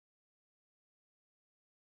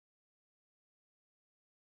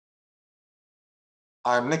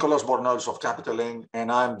I'm Nicholas Bornelis of Capital Inc.,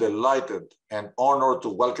 and I'm delighted and honored to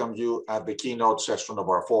welcome you at the keynote session of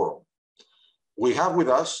our forum. We have with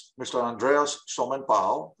us Mr. Andreas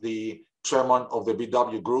Sohmen-Pao, the chairman of the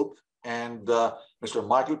BW Group, and Mr.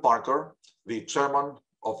 Michael Parker, the chairman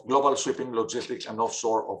of Global Shipping, Logistics, and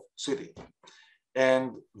Offshore of Citi.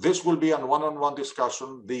 And this will be a one-on-one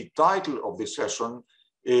discussion. The title of this session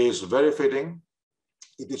is very fitting.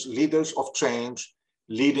 It is Leaders of Change,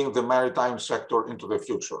 Leading the Maritime Sector into the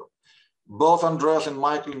Future. Both Andreas and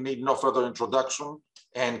Michael need no further introduction,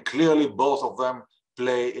 and clearly both of them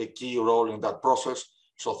play a key role in that process.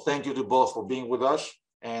 So thank you to both for being with us,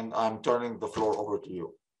 and I'm turning the floor over to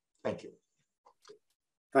you. Thank you.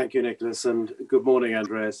 Thank you, Nicholas, and good morning,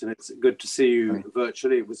 Andreas. And it's good to see you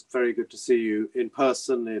virtually. It was very good to see you in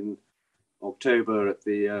person in October at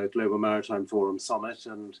the Global Maritime Forum Summit.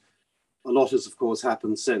 And a lot has, of course,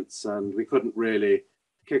 happened since, and we couldn't really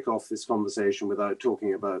kick off this conversation without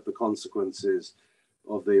talking about the consequences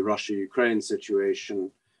of the Russia-Ukraine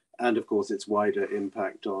situation and, of course, its wider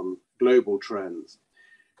impact on global trends.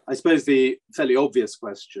 I suppose the fairly obvious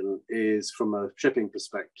question is, from a shipping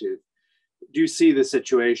perspective, do you see the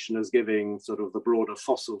situation as giving sort of the broader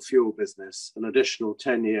fossil fuel business an additional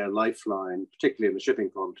 10-year lifeline, particularly in the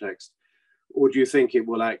shipping context, or do you think it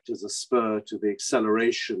will act as a spur to the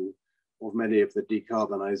acceleration of many of the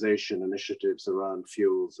decarbonization initiatives around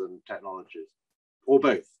fuels and technologies, or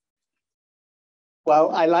both?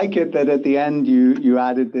 Well, I like it that at the end you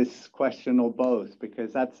added this question, or both,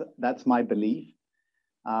 because that's my belief.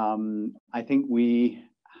 I think we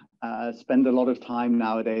spend a lot of time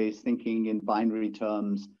nowadays thinking in binary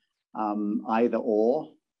terms, either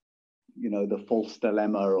or, you know, the false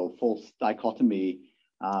dilemma or false dichotomy,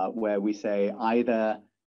 where we say either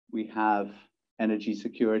we have energy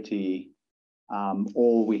security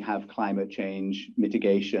or we have climate change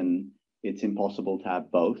mitigation. It's impossible to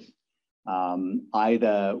have both.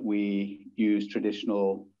 Either we use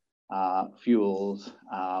traditional fuels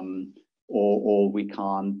or we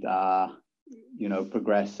can't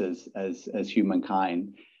progress as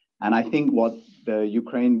humankind. And I think what the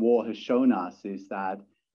Ukraine war has shown us is that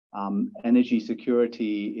energy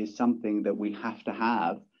security is something that we have to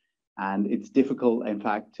have. And it's difficult, in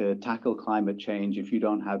fact, to tackle climate change if you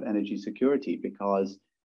don't have energy security, because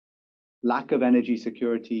lack of energy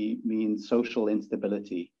security means social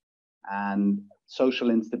instability. And social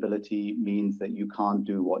instability means that you can't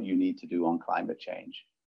do what you need to do on climate change.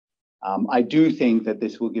 I do think that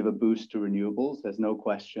this will give a boost to renewables. There's no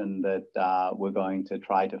question that we're going to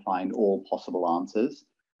try to find all possible answers.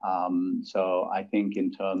 So I think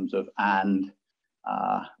in terms of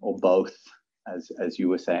or both, as you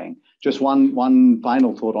were saying. Just one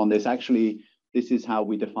final thought on this. Actually, this is how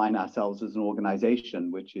we define ourselves as an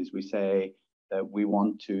organization, which is we say that we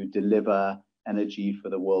want to deliver energy for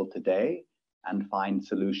the world today and find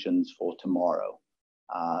solutions for tomorrow.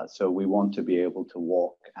 So we want to be able to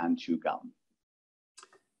walk and chew gum.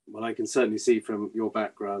 Well, I can certainly see from your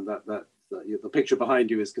background that the picture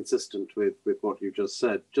behind you is consistent with what you just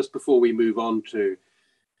said. Just before we move on to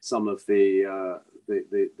some of the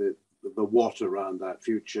what around that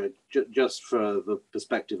future, just for the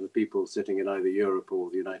perspective of people sitting in either Europe or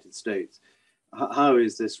the United States, how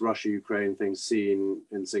is this Russia-Ukraine thing seen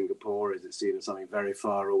in Singapore? Is it seen as something very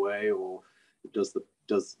far away, or does the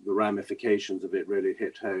ramifications of it really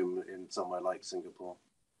hit home in somewhere like Singapore?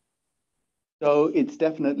 So it's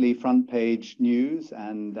definitely front page news,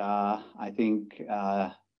 and I think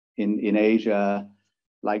in Asia,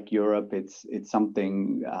 like Europe, it's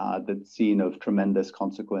something that's seen of tremendous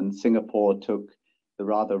consequence. Singapore took the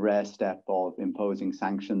rather rare step of imposing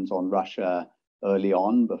sanctions on Russia early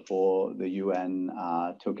on before the UN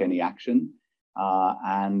took any action.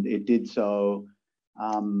 And it did so,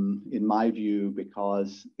 in my view,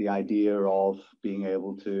 because the idea of being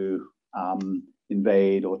able to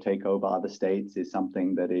invade or take over other states is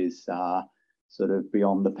something that is sort of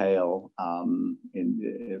beyond the pale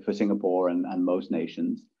for Singapore and most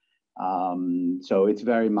nations. So it's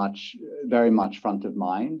very much front of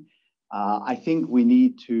mind. I think we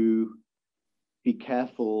need to be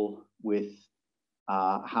careful with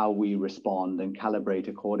how we respond and calibrate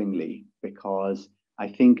accordingly, because I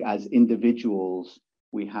think as individuals,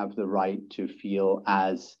 we have the right to feel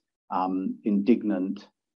as indignant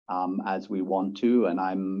as we want to, and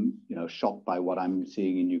I'm shocked by what I'm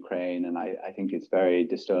seeing in Ukraine, and I think it's very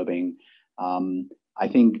disturbing. I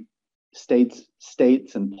think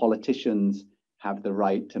states and politicians have the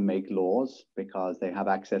right to make laws because they have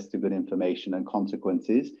access to good information and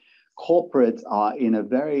consequences. Corporates are in a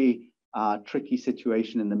very tricky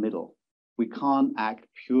situation in the middle, we can't act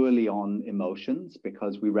purely on emotions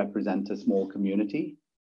because we represent a small community.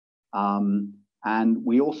 And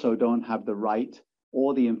we also don't have the right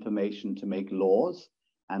or the information to make laws.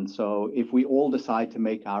 And so if we all decide to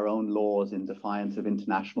make our own laws in defiance of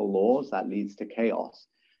international laws, that leads to chaos.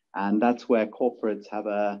 And that's where corporates have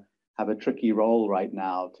a tricky role right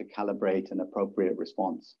now to calibrate an appropriate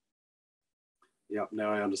response. Yeah, no,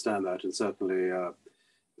 I understand that. And certainly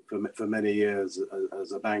for many years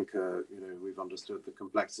as a banker, we've understood the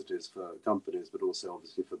complexities for companies, but also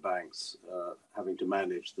obviously for banks, having to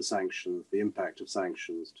manage the sanctions, the impact of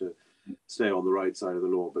sanctions to stay on the right side of the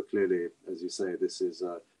law. But clearly, as you say, this is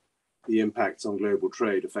the impacts on global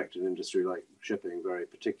trade affect an industry like shipping very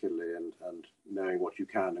particularly, and knowing what you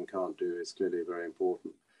can and can't do is clearly very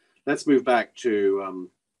important. Let's move back to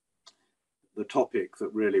the topic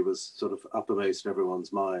that really was sort of uppermost in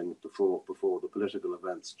everyone's mind before the political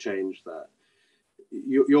events changed that.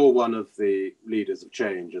 You're one of the leaders of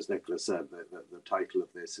change, as Nicholas said. The title of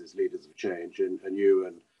this is Leaders of Change, and you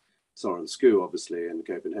and Søren Skou, obviously, in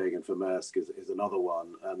Copenhagen for Maersk is another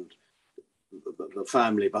one. And the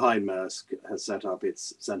family behind Maersk has set up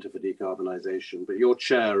its Center for Decarbonization, but you're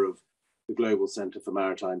chair of the Global Center for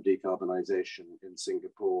Maritime Decarbonization in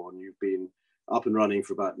Singapore, and you've been up and running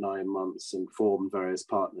for about 9 months and formed various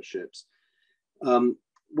partnerships.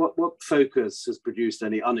 What focus has produced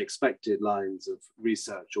any unexpected lines of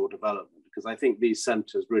research or development? Because I think these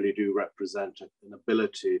centers really do represent an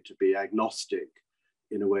ability to be agnostic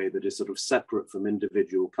in a way that is sort of separate from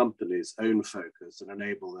individual companies' own focus and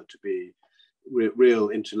enable there to be real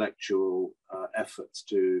intellectual efforts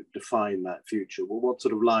to define that future. Well, what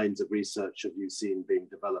sort of lines of research have you seen being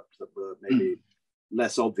developed that were maybe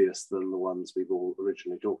less obvious than the ones we've all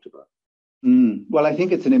originally talked about? Well, I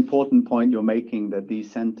think it's an important point you're making that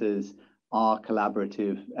these centers are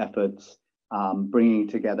collaborative efforts bringing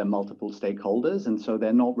together multiple stakeholders. And so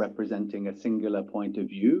they're not representing a singular point of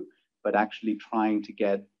view, but actually trying to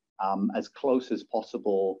get as close as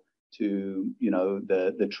possible to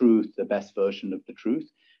the truth, the best version of the truth.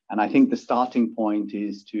 And I think the starting point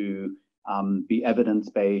is to be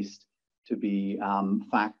evidence-based, to be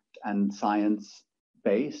fact and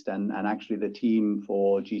science-based, and actually the team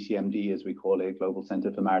for GCMD, as we call it, Global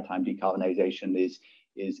Center for Maritime Decarbonization,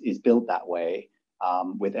 is built that way,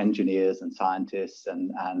 with engineers and scientists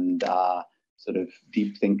and sort of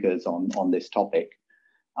deep thinkers on this topic.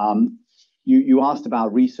 You asked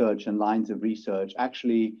about research and lines of research.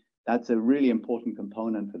 Actually, that's a really important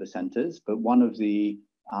component for the centers, but one of the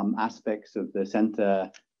aspects of the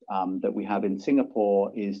center that we have in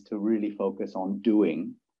Singapore is to really focus on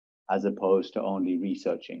doing as opposed to only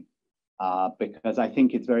researching, because I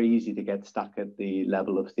think it's very easy to get stuck at the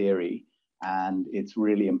level of theory, and it's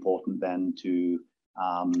really important then to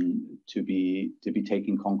be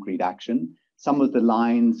taking concrete action. Some of the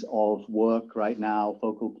lines of work right now,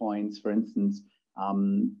 focal points, for instance,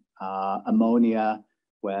 ammonia,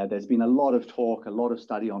 where there's been a lot of talk, a lot of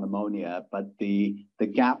study on ammonia, but the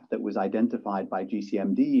gap that was identified by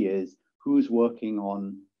GCMD is who's working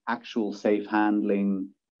on actual safe handling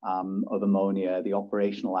of ammonia, the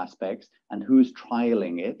operational aspects, and who's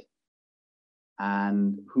trialing it,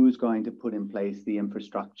 and who's going to put in place the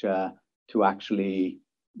infrastructure to actually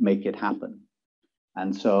make it happen.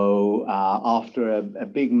 And so after a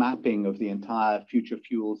big mapping of the entire future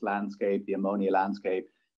fuels landscape, the ammonia landscape,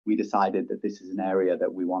 we decided that this is an area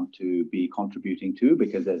that we want to be contributing to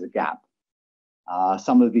because there's a gap.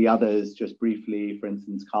 Some of the others, just briefly, for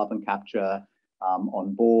instance, carbon capture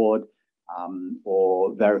on board,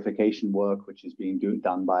 or verification work, which is being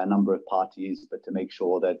done by a number of parties, but to make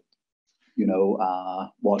sure that,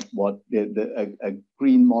 a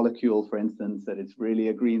green molecule, for instance, that it's really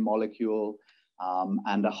a green molecule,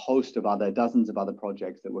 and a host of dozens of other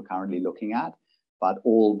projects that we're currently looking at, but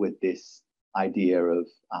all with this idea of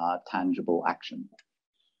tangible action.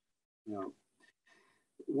 Yeah.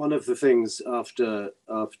 One of the things after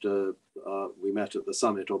we met at the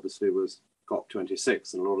summit, obviously, was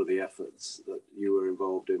COP26, and a lot of the efforts that you were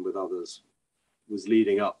involved in with others was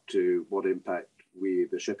leading up to what impact we,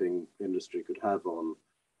 the shipping industry, could have on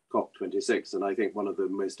COP26. And I think one of the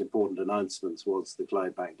most important announcements was the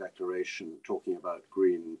Clydebank Declaration talking about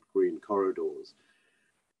green corridors.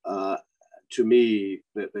 To me,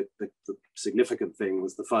 the significant thing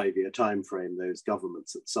was the 5-year time frame those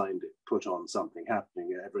governments that signed it put on something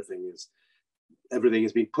happening. Everything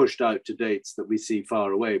has been pushed out to dates that we see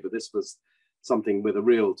far away, but this was something with a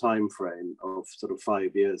real time frame of sort of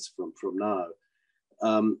 5 years from now.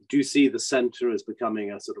 Do you see the center as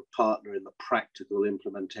becoming a sort of partner in the practical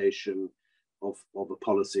implementation of a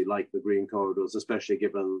policy like the green corridors, especially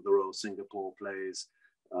given the role Singapore plays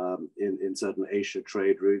in in certain Asia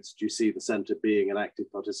trade routes. Do you see the centre being an active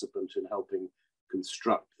participant in helping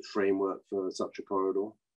construct the framework for such a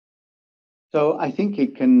corridor? So I think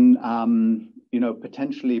it can,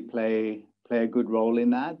 potentially play a good role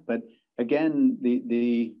in that. But again,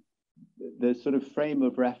 the sort of frame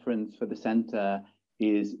of reference for the centre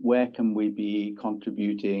is where can we be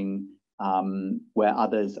contributing where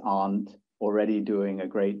others aren't already doing a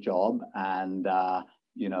great job, and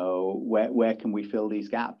where can we fill these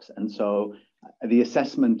gaps? And so the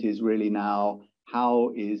assessment is really now,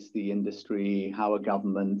 how is the industry, how are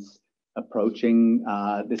governments approaching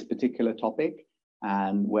this particular topic,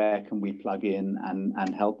 and where can we plug in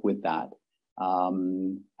and help with that?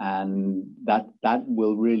 And that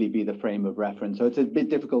will really be the frame of reference. So it's a bit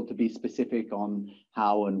difficult to be specific on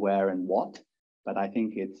how and where and what, but I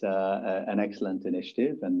think it's an excellent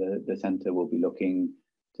initiative, and the centre will be looking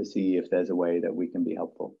to see if there's a way that we can be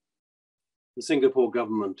helpful. The Singapore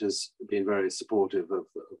government has been very supportive of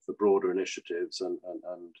the broader initiatives and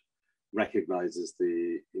recognises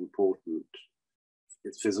the important,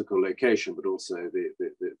 its physical location, but also the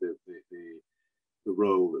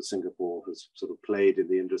role that Singapore has sort of played in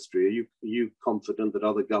the industry. Are you confident that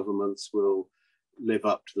other governments will live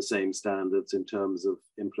up to the same standards in terms of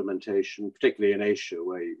implementation, particularly in Asia,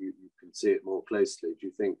 where you can see it more closely? Do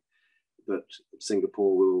you think that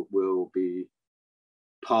Singapore will be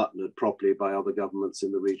partnered properly by other governments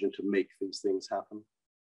in the region to make these things happen?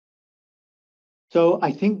 So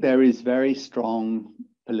I think there is very strong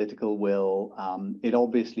political will. It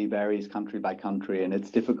obviously varies country by country, and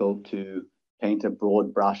it's difficult to paint a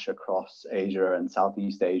broad brush across Asia and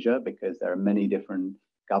Southeast Asia because there are many different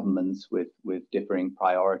governments with differing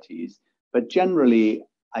priorities. But generally,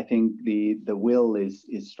 I think the will is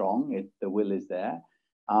strong. The will is there.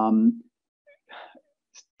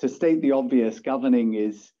 To state the obvious, governing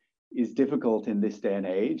is difficult in this day and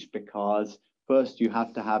age because first you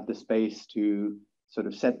have to have the space to sort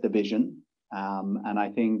of set the vision. And I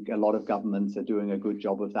think a lot of governments are doing a good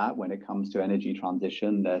job of that when it comes to energy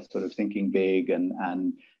transition. They're sort of thinking big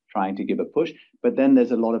and trying to give a push. But then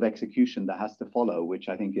there's a lot of execution that has to follow, which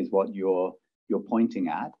I think is what you're pointing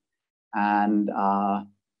at. And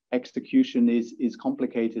execution is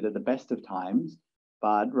complicated at the best of times.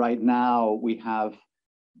 But right now we have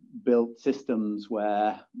built systems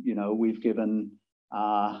where, we've given,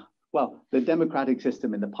 the democratic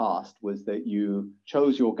system in the past was that you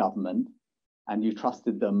chose your government and you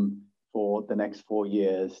trusted them for the next 4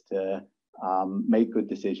 years to make good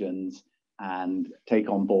decisions and take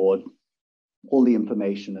on board all the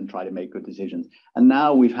information and try to make good decisions. And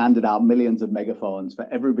now we've handed out millions of megaphones for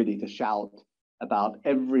everybody to shout about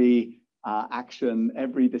every action,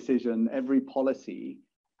 every decision, every policy,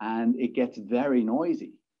 and it gets very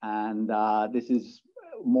noisy. And this is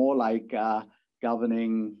more like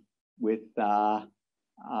governing with, I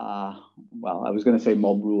was going to say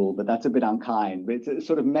mob rule, but that's a bit unkind. But it's a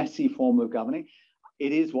sort of messy form of governing.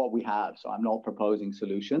 It is what we have, so I'm not proposing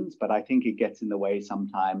solutions, but I think it gets in the way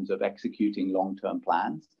sometimes of executing long-term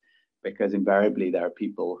plans, because invariably there are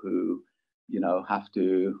people who, have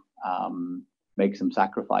to make some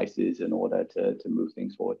sacrifices in order to move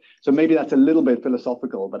things forward. So maybe that's a little bit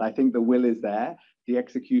philosophical, but I think the will is there. The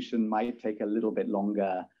execution might take a little bit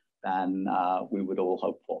longer than we would all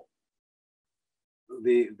hope for.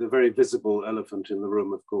 The very visible elephant in the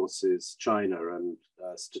room, of course, is China. And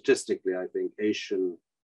statistically, I think Asian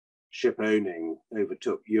ship owning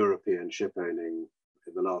overtook European ship owning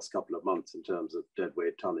in the last couple of months in terms of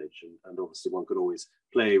deadweight tonnage. And obviously one could always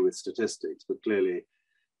play with statistics, but clearly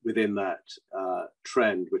within that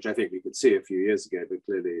trend, which I think we could see a few years ago, but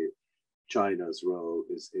clearly China's role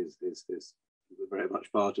is very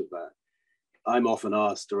much part of that. I'm often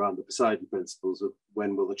asked around the Poseidon principles of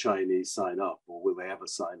when will the Chinese sign up, or will they ever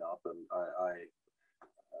sign up? And I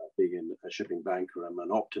being a shipping banker, I'm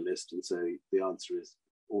an optimist, and so the answer is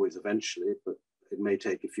always eventually, but it may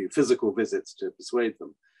take a few physical visits to persuade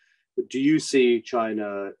them. But do you see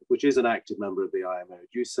China, which is an active member of the IMO,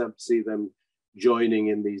 do you see them joining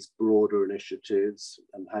in these broader initiatives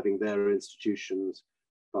and having their institutions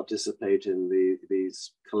participate in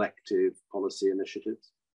these collective policy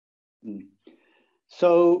initiatives?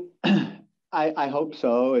 So I hope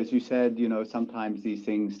so. As you said, sometimes these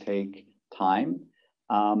things take time.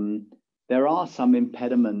 There are some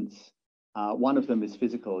impediments. One of them is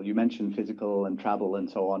physical. You mentioned physical and travel and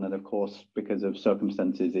so on. And of course, because of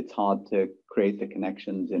circumstances, it's hard to create the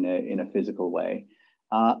connections in a physical way.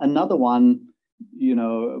 Another one,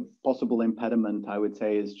 possible impediment, I would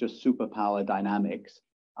say, is just superpower dynamics.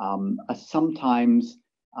 Are sometimes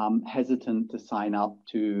hesitant to sign up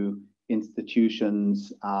to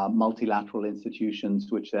institutions, multilateral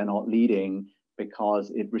institutions, which they're not leading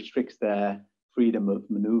because it restricts their freedom of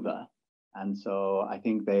maneuver. And so I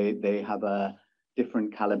think they have a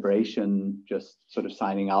different calibration, just sort of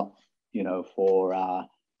signing up, for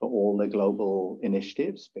all the global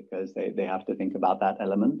initiatives, because they have to think about that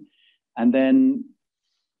element. And then,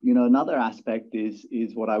 another aspect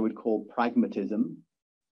is what I would call pragmatism,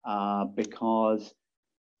 because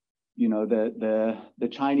the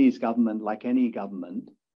Chinese government, like any government,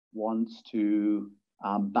 wants to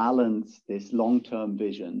balance this long-term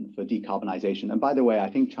vision for decarbonization. And by the way, I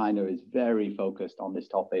think China is very focused on this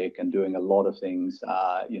topic and doing a lot of things,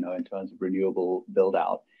 in terms of renewable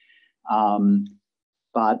build-out.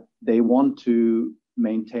 But they want to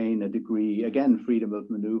maintain a degree, again, freedom of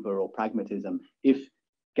maneuver or pragmatism. If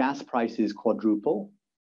gas prices quadruple,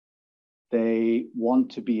 they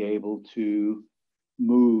want to be able to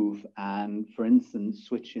move and, for instance,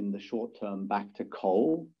 switch in the short term back to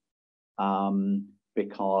coal,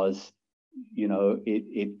 because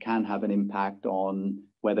it can have an impact on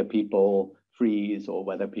whether people freeze or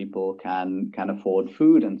whether people can afford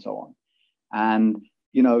food and so on. And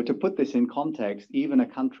to put this in context, even a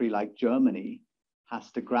country like Germany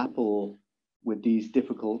has to grapple with these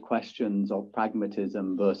difficult questions of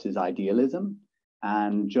pragmatism versus idealism.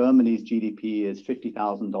 And Germany's GDP is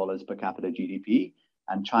 $50,000 per capita GDP,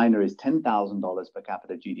 and China is $10,000 per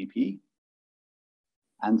capita GDP.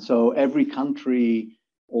 And so every country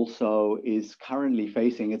also is currently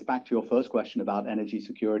facing, it's back to your first question about energy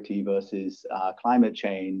security versus climate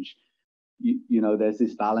change, there's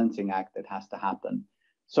this balancing act that has to happen.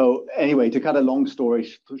 So anyway, to cut a long story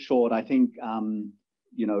short, I think,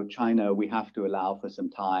 China, we have to allow for some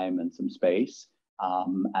time and some space.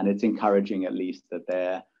 And it's encouraging, at least, that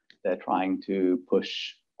they're trying to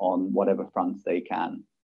push on whatever fronts they can.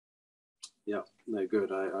 Yeah, no,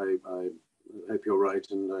 good. I hope you're right,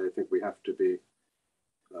 and I think we have to be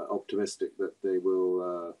optimistic that they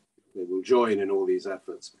will join in all these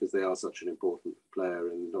efforts, because they are such an important player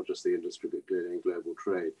in not just the industry but clearly in global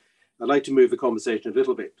trade. I'd like to move the conversation a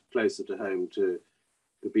little bit closer to home to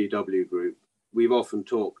the BW Group. We've often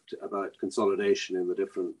talked about consolidation in the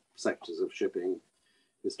different sectors of shipping.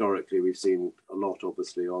 Historically, we've seen a lot,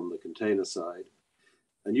 obviously, on the container side.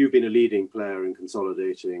 And you've been a leading player in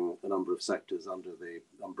consolidating a number of sectors under the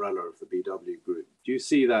umbrella of the BW Group. Do you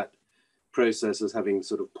see that process as having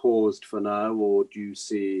sort of paused for now, or do you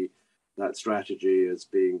see that strategy as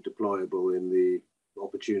being deployable in the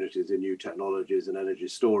opportunities in new technologies and energy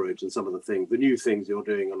storage and some of the new things you're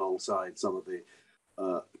doing alongside some of the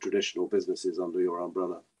traditional businesses under your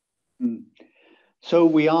umbrella? So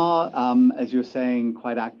we are, as you're saying,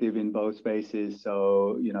 quite active in both spaces.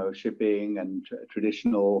 So, shipping and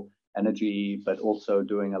traditional energy, but also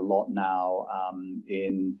doing a lot now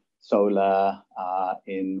in solar,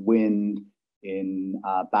 in wind, in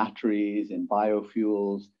batteries, in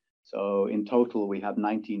biofuels. So in total, we have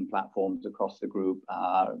 19 platforms across the group,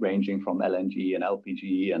 ranging from LNG and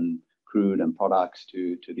LPG and crude and products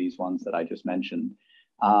to these ones that I just mentioned.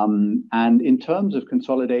 And in terms of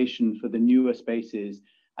consolidation for the newer spaces,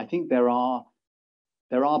 I think there are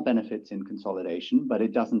benefits in consolidation, but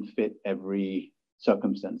it doesn't fit every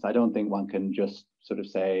circumstance. I don't think one can just sort of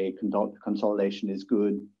say consolidation is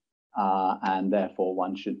good, and therefore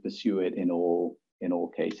one should pursue it in all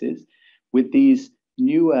cases. With these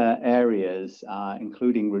newer areas,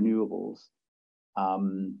 including renewables,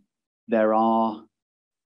 there are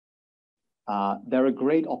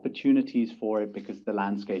great opportunities for it because the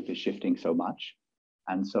landscape is shifting so much.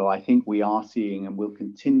 And so I think we are seeing and will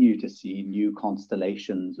continue to see new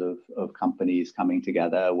constellations of companies coming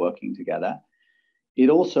together, working together. It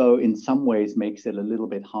also, in some ways, makes it a little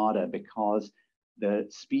bit harder because the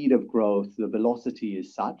speed of growth, the velocity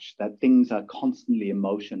is such that things are constantly in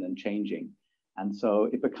motion and changing. And so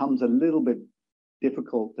it becomes a little bit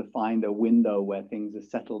difficult to find a window where things are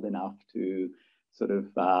settled enough to sort of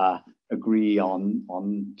agree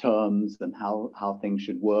on terms and how things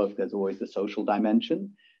should work. There's always the social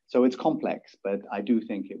dimension. So it's complex, but I do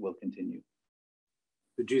think it will continue.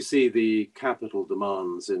 Do you see the capital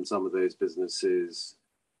demands in some of those businesses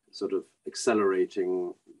sort of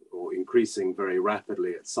accelerating or increasing very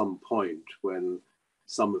rapidly at some point when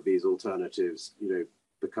some of these alternatives,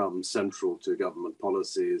 become central to government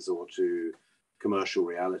policies or to commercial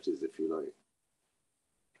realities, if you like?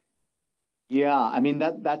 Yeah, I mean,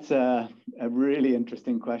 that's a really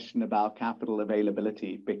interesting question about capital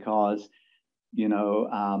availability because,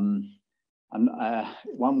 one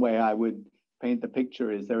way I would paint the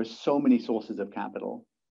picture is there are so many sources of capital,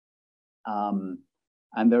 and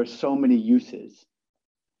there are so many uses.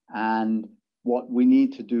 And what we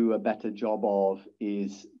need to do a better job of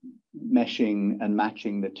is meshing and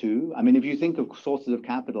matching the two. I mean, if you think of sources of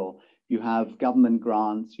capital, you have government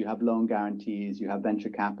grants, you have loan guarantees, you have venture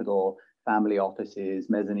capital, family offices,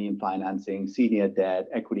 mezzanine financing, senior debt,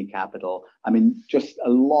 equity capital. I mean, just a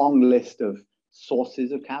long list of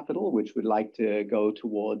sources of capital which would like to go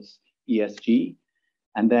towards ESG.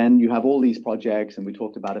 And then you have all these projects, and we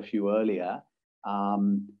talked about a few earlier,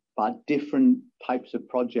 but different types of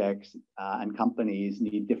projects and companies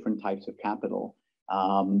need different types of capital.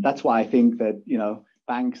 That's why I think that, you know,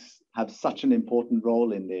 banks have such an important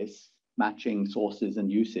role in this, matching sources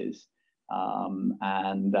and uses.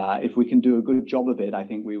 If we can do a good job of it, I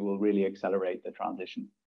think we will really accelerate the transition.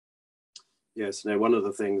 Yes, no, one of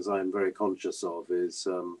the things I'm very conscious of is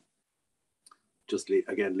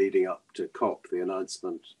again, leading up to COP, the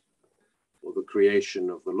announcement or the creation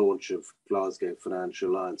of the launch of Glasgow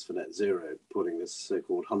Financial Alliance for Net Zero, putting this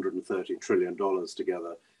so-called $130 trillion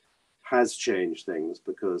together, has changed things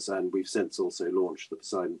because, and we've since also launched the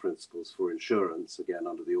Poseidon Principles for Insurance, again,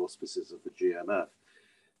 under the auspices of the GMF.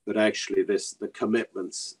 But actually the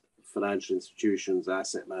commitments financial institutions,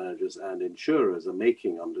 asset managers and insurers are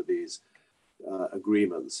making under these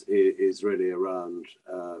agreements is really around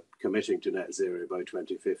committing to net zero by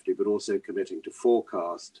 2050, but also committing to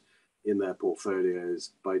forecast in their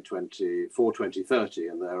portfolios by 2030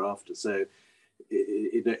 and thereafter. So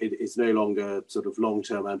it's no longer sort of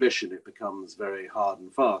long-term ambition. It becomes very hard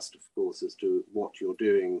and fast, of course, as to what you're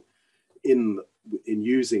doing in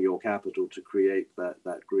using your capital to create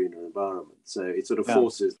that greener environment. So it sort of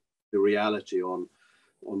forces the reality on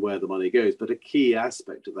where the money goes. But a key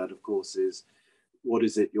aspect of that, of course, is what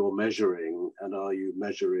is it you're measuring, and are you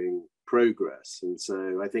measuring progress? And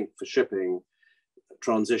so I think for shipping,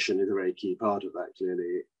 transition is a very key part of that,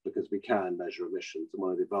 clearly, because we can measure emissions. And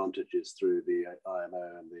one of the advantages through the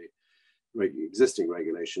IMO and the existing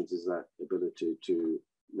regulations is that ability to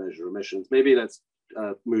measure emissions. Maybe let's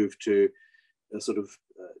move to a sort of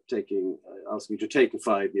asking you to take a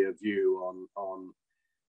 5-year view on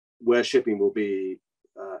where shipping will be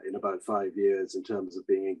in about 5 years in terms of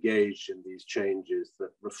being engaged in these changes that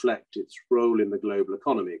reflect its role in the global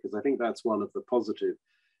economy, because I think that's one of the positive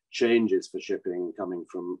changes for shipping coming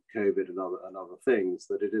from COVID and other things,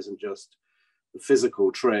 that it isn't just the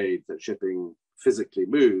physical trade that shipping physically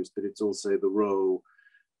moves, but it's also the role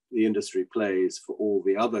the industry plays for all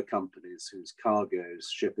the other companies whose cargoes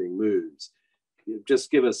shipping moves. Just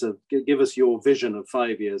give us your vision of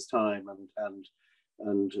 5 years' time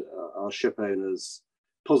and are ship owners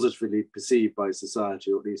positively perceived by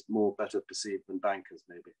society, or at least better perceived than bankers,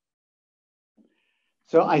 maybe?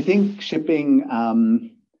 So I think shipping,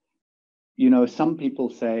 you know, some people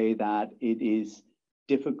say that it is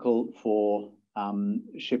difficult for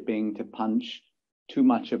shipping to punch too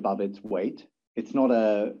much above its weight. It's not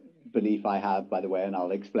a belief I have, by the way, and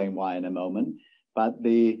I'll explain why in a moment. But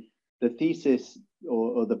the thesis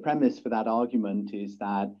or the premise for that argument is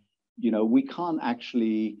that, you know, we can't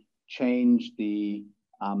actually change the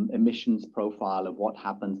emissions profile of what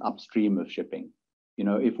happens upstream of shipping. You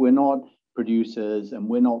know, if we're not producers and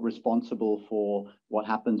we're not responsible for what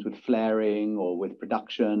happens with flaring or with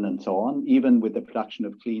production and so on, even with the production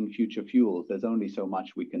of clean future fuels, there's only so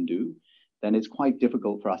much we can do. Then it's quite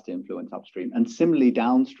difficult for us to influence upstream. And similarly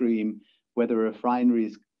downstream, whether a refinery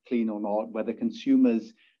is clean or not, whether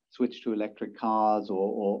consumers switch to electric cars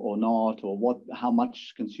or not, or how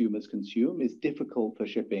much consumers consume, is difficult for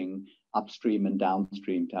shipping upstream and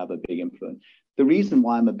downstream to have a big influence. The reason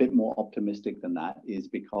why I'm a bit more optimistic than that is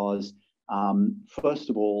because, first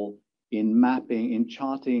of all, in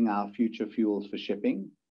charting our future fuels for shipping,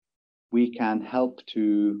 we can help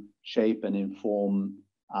to shape and inform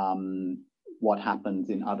what happens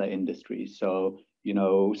in other industries. So, you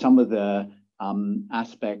know, some of the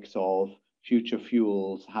aspects of future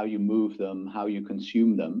fuels, how you move them, how you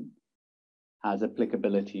consume them, has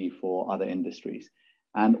applicability for other industries.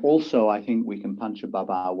 And also, I think we can punch above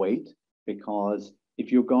our weight, because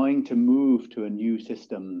if you're going to move to a new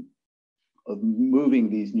system of moving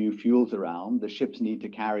these new fuels around, the ships need to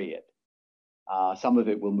carry it. Some of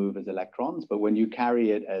it will move as electrons, but when you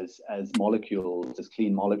carry it as molecules, as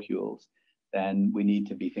clean molecules, then we need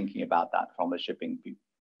to be thinking about that from a shipping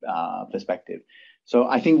perspective. So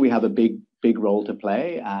I think we have a big role to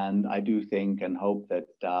play, and I do think and hope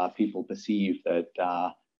that people perceive that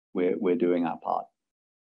we're doing our part.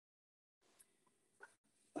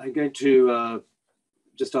 I'm going to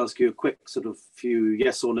just ask you a quick sort of few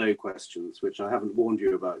yes or no questions, which I haven't warned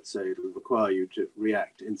you about, so it'll require you to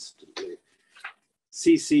react instantly.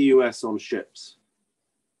 CCUS on ships?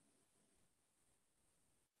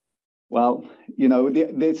 Well,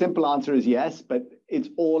 the simple answer is yes, but it's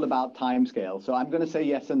all about timescale. So I'm going to say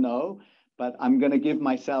yes and no, but I'm going to give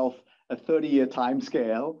myself a 30-year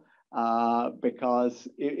timescale because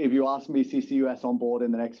if you ask me CCUS on board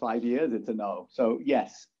in the next 5 years, it's a no. So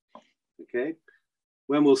yes. Okay.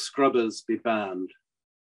 When will scrubbers be banned?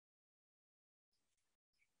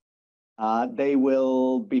 They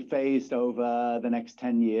will be phased over the next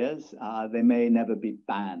 10 years. They may never be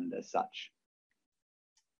banned as such.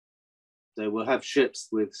 So we'll have ships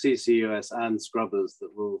with CCUS and scrubbers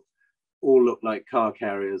that will all look like car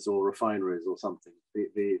carriers or refineries or something.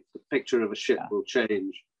 The picture of a ship will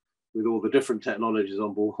change with all the different technologies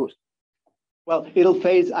on board. Well, it'll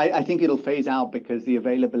phase. I think it'll phase out because the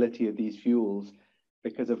availability of these fuels,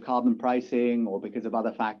 because of carbon pricing or because of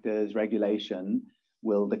other factors, regulation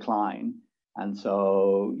will decline, and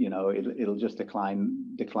so it'll just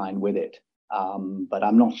decline with it. But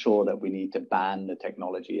I'm not sure that we need to ban the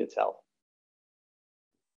technology itself.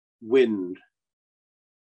 Wind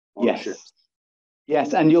on ships.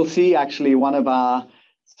 Yes, and you'll see actually one of our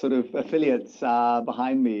sort of affiliates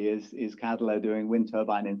behind me is Cadeler doing wind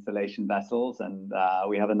turbine installation vessels, and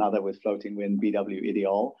we have another with floating wind, BW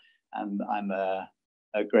Ideol, and I'm a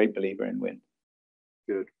great believer in wind.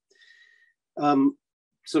 Good.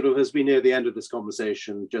 Sort of as we near the end of this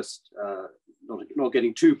conversation, just not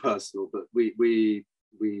getting too personal, but we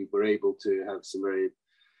were able to have some very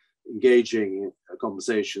engaging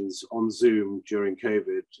conversations on Zoom during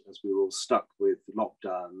COVID as we were all stuck with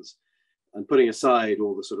lockdowns, and putting aside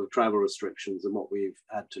all the sort of travel restrictions and what we've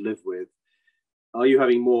had to live with. Are you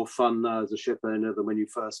having more fun now as a ship owner than when you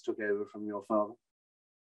first took over from your father?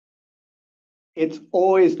 It's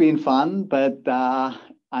always been fun, but I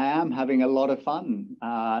am having a lot of fun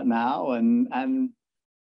now, and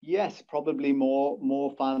yes, probably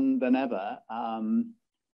more fun than ever.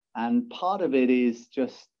 And part of it is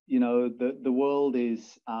just the world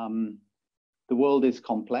is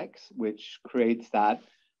complex, which creates that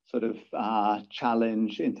sort of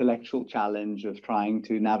intellectual challenge of trying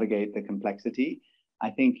to navigate the complexity. I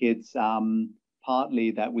think it's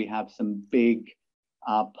partly that we have some big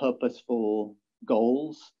purposeful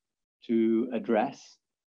goals to address.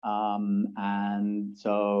 And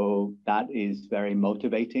so that is very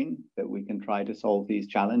motivating that we can try to solve these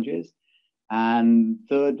challenges. And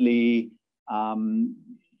thirdly,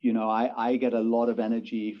 I get a lot of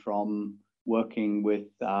energy from working with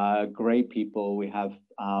great people. We have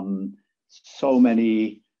so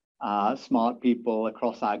many smart people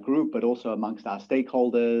across our group, but also amongst our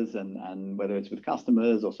stakeholders, and whether it's with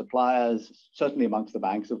customers or suppliers, certainly amongst the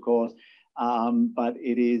banks, of course. But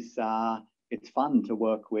it's fun to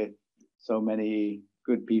work with so many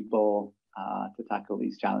good people to tackle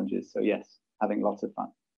these challenges. So yes, having lots of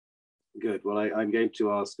fun. Good. Well, I'm going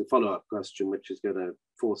to ask a follow-up question, which is going to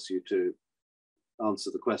force you to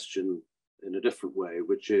answer the question in a different way,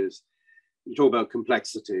 which is, you talk about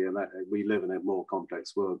complexity, and we live in a more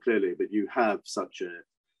complex world, clearly, but you have such a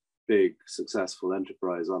big, successful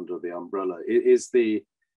enterprise under the umbrella. Is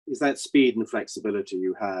that speed and flexibility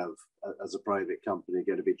you have as a private company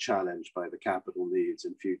going to be challenged by the capital needs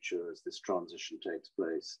in future as this transition takes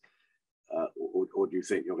place? Or do you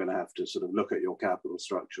think you're going to have to sort of look at your capital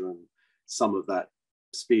structure, and some of that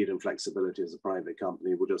speed and flexibility as a private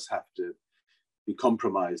company will just have to be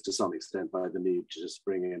compromised to some extent by the need to just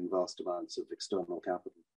bring in vast amounts of external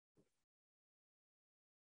capital?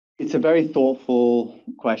 It's a very thoughtful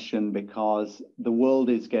question because the world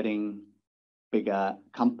is getting bigger,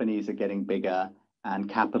 companies are getting bigger, and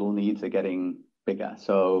capital needs are getting bigger.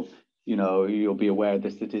 So, you'll be aware of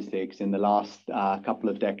the statistics. In the last couple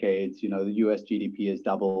of decades, the US GDP has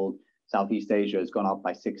doubled. Southeast Asia has gone up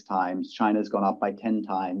by 6 times. China's gone up by 10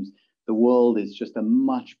 times. The world is just a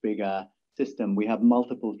much bigger system. We have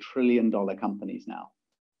multiple trillion-dollar companies now.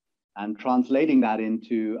 And translating that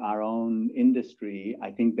into our own industry,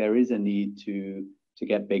 I think there is a need to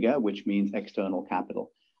get bigger, which means external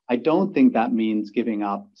capital. I don't think that means giving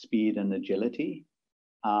up speed and agility.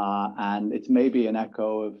 And it's maybe an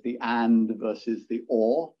echo of the and versus the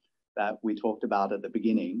or that we talked about at the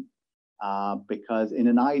beginning. Because in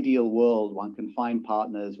an ideal world, one can find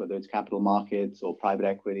partners, whether it's capital markets or private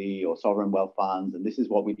equity or sovereign wealth funds. And this is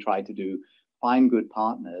what we try to do, find good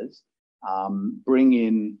partners, bring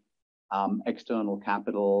in external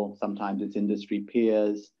capital, sometimes it's industry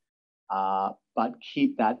peers, but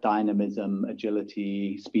keep that dynamism,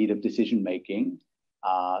 agility, speed of decision-making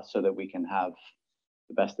so that we can have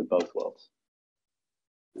the best of both worlds.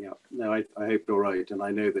 Yeah, no, I hope you're right. And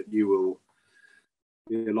I know that you'll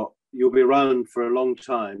be around for a long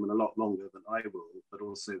time, and a lot longer than I will, but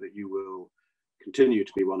also that you will continue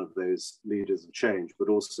to be one of those leaders of change, but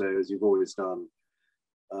also, as you've always done,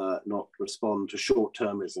 not respond to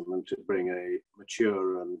short-termism and to bring a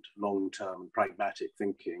mature and long-term pragmatic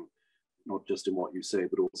thinking, not just in what you say,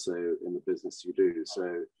 but also in the business you do. So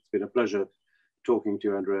it's been a pleasure talking to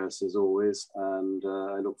you, Andreas, as always, and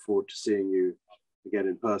I look forward to seeing you again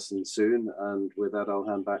in person soon. And with that, I'll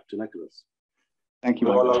hand back to Nicholas. Thank you,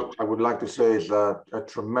 Well, Michael. I would like to say that a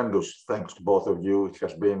tremendous thanks to both of you. It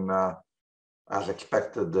has been, as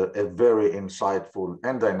expected, a very insightful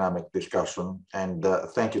and dynamic discussion. And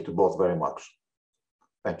thank you to both very much.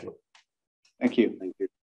 Thank you. Thank you. Thank you.